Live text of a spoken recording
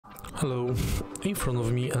Hello, in front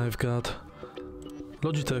of me I've got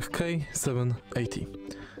Logitech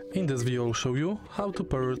K780. In this video I'll show you how to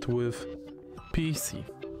pair it with PC.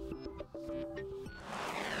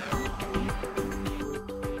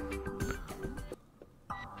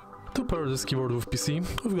 To pair this keyboard with PC,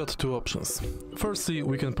 we've got two options. Firstly,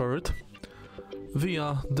 we can pair it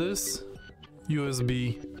via this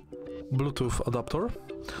USB Bluetooth adapter,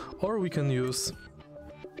 or we can use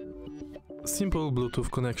simple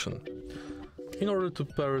Bluetooth connection. In order to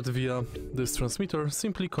pair it via this transmitter,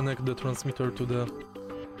 simply connect the transmitter to the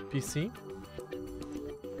PC,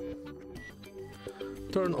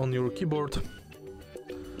 turn on your keyboard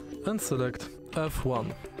and select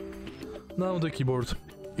F1. Now the keyboard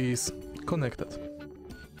is connected.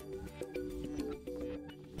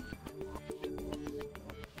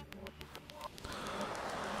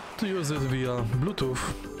 To use it via Bluetooth,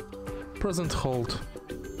 press and hold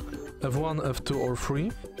F1, F2 or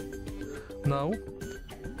 3. Now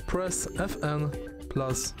press Fn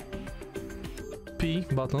plus P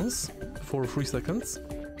buttons for 3 seconds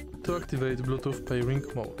to activate Bluetooth pairing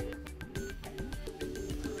mode.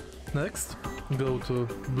 Next, go to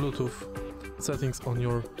Bluetooth settings on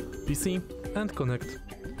your PC and connect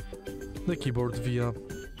the keyboard via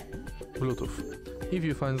Bluetooth. If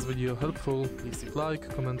you find this video helpful, please leave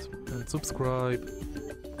like, comment and subscribe.